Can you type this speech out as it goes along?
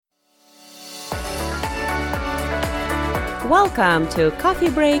Welcome to Coffee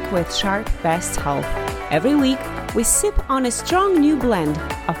Break with Sharp Best Health. Every week, we sip on a strong new blend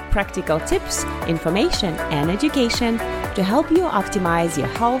of practical tips, information, and education to help you optimize your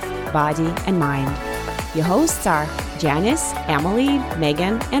health, body, and mind. Your hosts are Janice, Emily,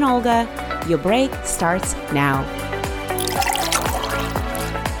 Megan, and Olga. Your break starts now.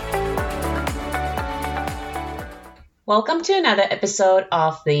 Welcome to another episode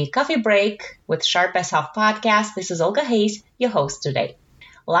of the Coffee Break with Sharp Best Health podcast. This is Olga Hayes, your host today.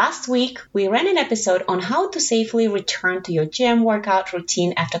 Last week, we ran an episode on how to safely return to your gym workout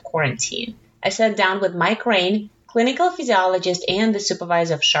routine after quarantine. I sat down with Mike Rain, clinical physiologist and the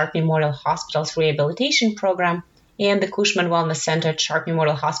supervisor of Sharp Memorial Hospital's rehabilitation program and the Cushman Wellness Center at Sharp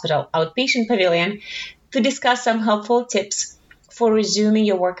Memorial Hospital Outpatient Pavilion, to discuss some helpful tips for resuming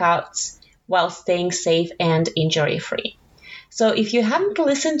your workouts while staying safe and injury-free. So if you haven't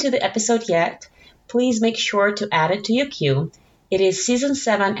listened to the episode yet, please make sure to add it to your queue. It is Season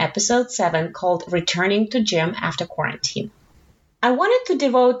 7, Episode 7, called Returning to Gym After Quarantine. I wanted to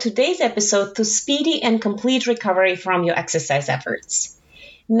devote today's episode to speedy and complete recovery from your exercise efforts.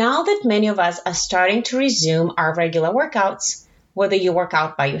 Now that many of us are starting to resume our regular workouts, whether you work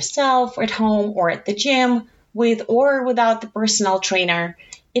out by yourself, at home, or at the gym, with or without the personal trainer,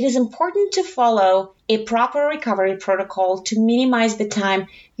 it is important to follow a proper recovery protocol to minimize the time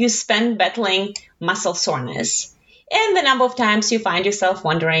you spend battling muscle soreness and the number of times you find yourself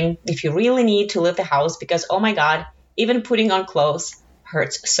wondering if you really need to leave the house because, oh my God, even putting on clothes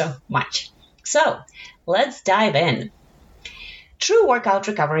hurts so much. So let's dive in. True workout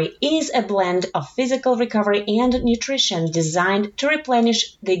recovery is a blend of physical recovery and nutrition designed to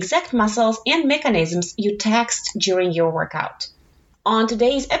replenish the exact muscles and mechanisms you taxed during your workout. On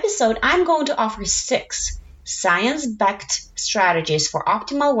today's episode, I'm going to offer 6 science-backed strategies for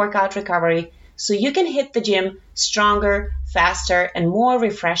optimal workout recovery so you can hit the gym stronger, faster, and more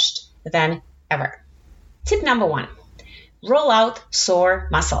refreshed than ever. Tip number 1, roll out sore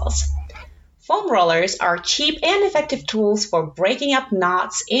muscles. Foam rollers are cheap and effective tools for breaking up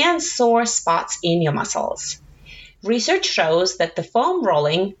knots and sore spots in your muscles. Research shows that the foam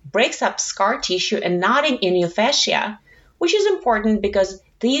rolling breaks up scar tissue and knotting in your fascia, which is important because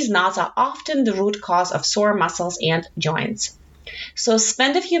these knots are often the root cause of sore muscles and joints. So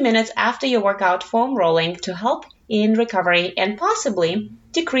spend a few minutes after your workout foam rolling to help in recovery and possibly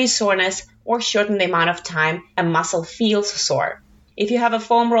decrease soreness or shorten the amount of time a muscle feels sore. If you have a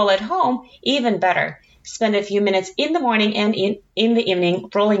foam roll at home, even better. Spend a few minutes in the morning and in the evening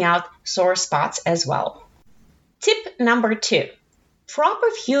rolling out sore spots as well. Tip number 2, proper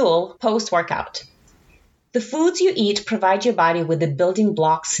fuel post-workout. The foods you eat provide your body with the building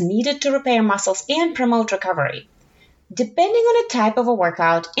blocks needed to repair muscles and promote recovery. Depending on the type of a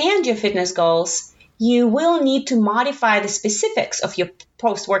workout and your fitness goals, you will need to modify the specifics of your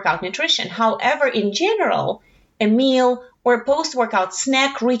post-workout nutrition. However, in general, a meal or post-workout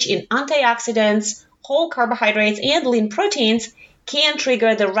snack rich in antioxidants, whole carbohydrates, and lean proteins can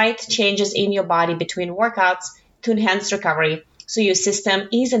trigger the right changes in your body between workouts to enhance recovery so your system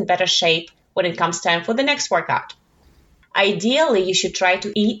is in better shape when it comes time for the next workout. Ideally, you should try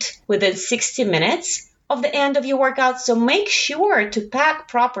to eat within 60 minutes of the end of your workout, so make sure to pack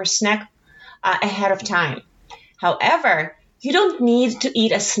proper snack ahead of time. However, you don't need to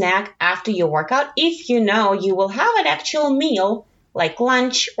eat a snack after your workout if you know you will have an actual meal like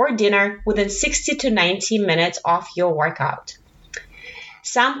lunch or dinner within 60 to 90 minutes of your workout.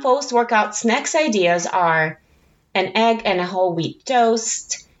 Some post-workout snacks ideas are an egg and a whole wheat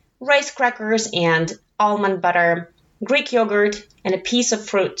toast, rice crackers and almond butter, Greek yogurt, and a piece of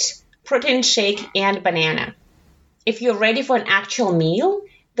fruit, protein shake, and banana. If you're ready for an actual meal,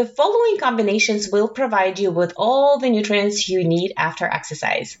 the following combinations will provide you with all the nutrients you need after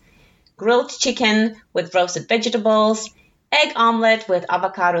exercise. Grilled chicken with roasted vegetables, egg omelet with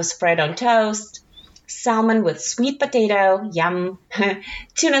avocado spread on toast, salmon with sweet potato, yum,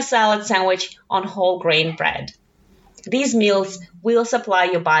 tuna salad sandwich on whole grain bread. These meals will supply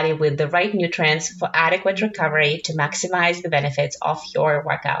your body with the right nutrients for adequate recovery to maximize the benefits of your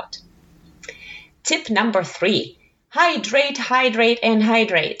workout. Tip number 3, hydrate, hydrate, and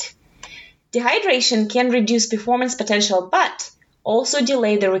hydrate. Dehydration can reduce performance potential, but also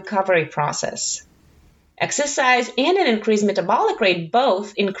delay the recovery process. Exercise and an increased metabolic rate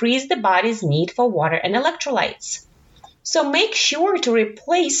both increase the body's need for water and electrolytes. So make sure to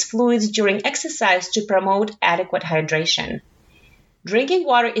replace fluids during exercise to promote adequate hydration. Drinking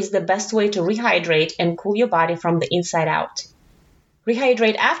water is the best way to rehydrate and cool your body from the inside out.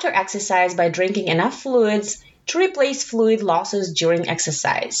 Rehydrate after exercise by drinking enough fluids to replace fluid losses during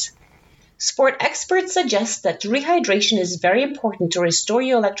exercise. Sport experts suggest that rehydration is very important to restore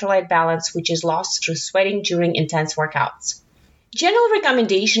your electrolyte balance, which is lost through sweating during intense workouts. General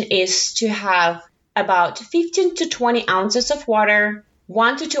recommendation is to have about 15 to 20 ounces of water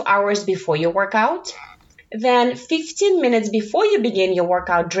 1 to 2 hours before your workout. Then 15 minutes before you begin your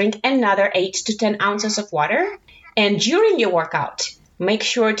workout, drink another 8 to 10 ounces of water. And during your workout, make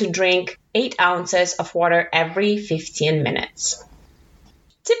sure to drink 8 ounces of water every 15 minutes.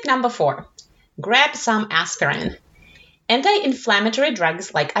 Tip number 4, grab some aspirin. Anti-inflammatory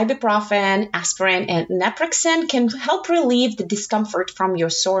drugs like ibuprofen, aspirin, and naproxen can help relieve the discomfort from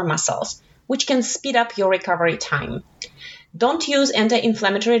your sore muscles, which can speed up your recovery time. Don't use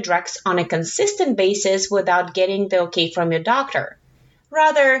anti-inflammatory drugs on a consistent basis without getting the okay from your doctor.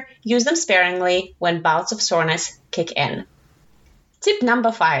 Rather, use them sparingly when bouts of soreness kick in. Tip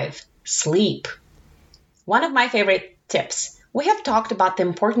number 5, sleep. One of my favorite tips. We have talked about the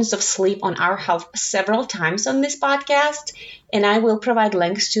importance of sleep on our health several times on this podcast, and I will provide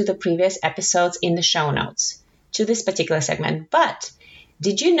links to the previous episodes in the show notes to this particular segment. But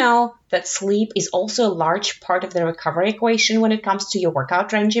did you know that sleep is also a large part of the recovery equation when it comes to your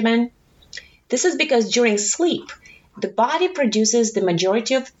workout regimen? This is because during sleep, the body produces the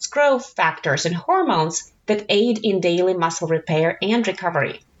majority of its growth factors and hormones that aid in daily muscle repair and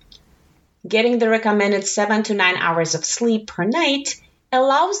recovery. Getting the recommended 7 to 9 hours of sleep per night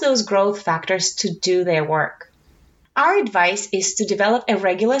allows those growth factors to do their work. Our advice is to develop a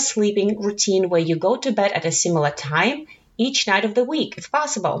regular sleeping routine where you go to bed at a similar time each night of the week, if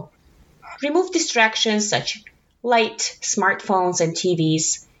possible. Remove distractions such as light, smartphones, and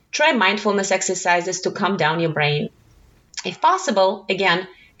TVs. Try mindfulness exercises to calm down your brain. If possible, again,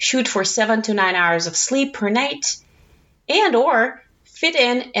 shoot for 7 to 9 hours of sleep per night and/or fit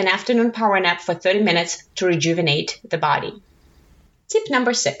in an afternoon power nap for 30 minutes to rejuvenate the body. Tip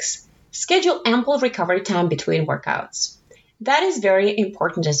number 6, schedule ample recovery time between workouts. That is very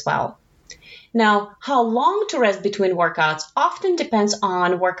important as well. Now, how long to rest between workouts often depends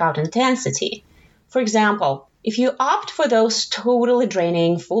on workout intensity. For example, if you opt for those totally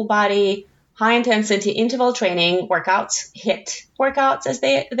draining, full body, high intensity interval training workouts, HIIT workouts as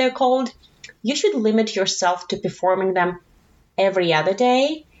they're called, you should limit yourself to performing them every other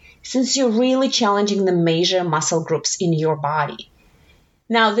day, since you're really challenging the major muscle groups in your body.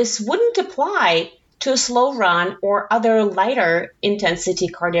 Now, this wouldn't apply to a slow run or other lighter intensity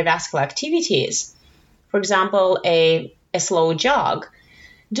cardiovascular activities. For example, a slow jog.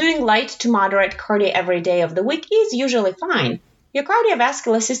 Doing light to moderate cardio every day of the week is usually fine. Your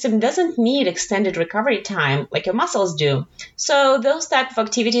cardiovascular system doesn't need extended recovery time like your muscles do. So those type of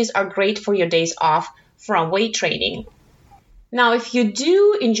activities are great for your days off from weight training. Now, if you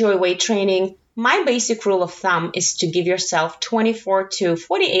do enjoy weight training, my basic rule of thumb is to give yourself 24 to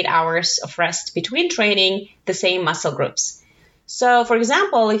 48 hours of rest between training the same muscle groups. So, for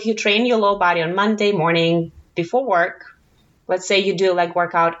example, if you train your lower body on Monday morning before work, let's say you do a leg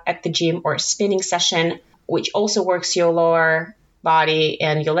workout at the gym or a spinning session, which also works your lower body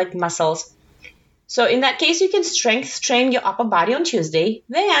and your leg muscles. So in that case, you can strength train your upper body on Tuesday,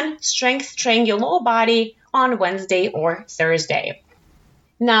 then strength train your lower body on Wednesday or Thursday.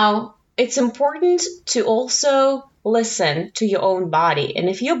 Now, it's important to also listen to your own body. And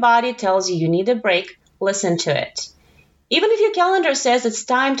if your body tells you need a break, listen to it. Even if your calendar says it's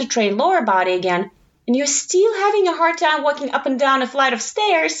time to train lower body again, and you're still having a hard time walking up and down a flight of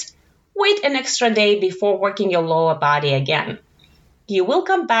stairs, wait an extra day before working your lower body again. You will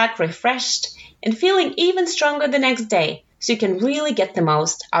come back refreshed and feeling even stronger the next day, so you can really get the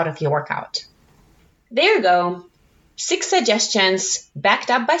most out of your workout. There you go. 6 suggestions backed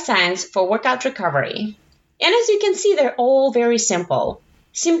up by science for workout recovery. And as you can see, they're all very simple.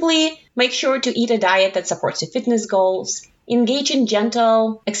 Simply make sure to eat a diet that supports your fitness goals, engage in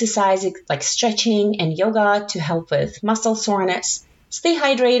gentle exercises like stretching and yoga to help with muscle soreness, stay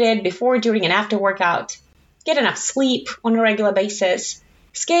hydrated before, during, and after workout, get enough sleep on a regular basis,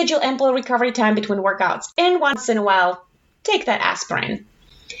 schedule ample recovery time between workouts, and once in a while, take that aspirin.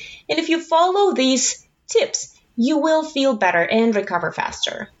 And if you follow these tips, you will feel better and recover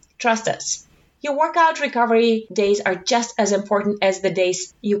faster. Trust us. Your workout recovery days are just as important as the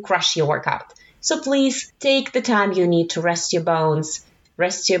days you crush your workout. So please take the time you need to rest your bones,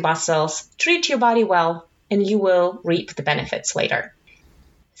 rest your muscles, treat your body well, and you will reap the benefits later.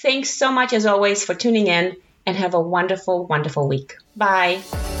 Thanks so much as always for tuning in, and have a wonderful, wonderful week. Bye.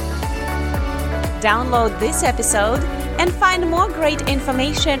 Download this episode and find more great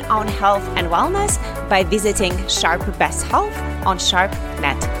information on health and wellness by visiting Sharp Best Health on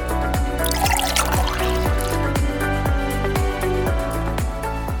SharpNet.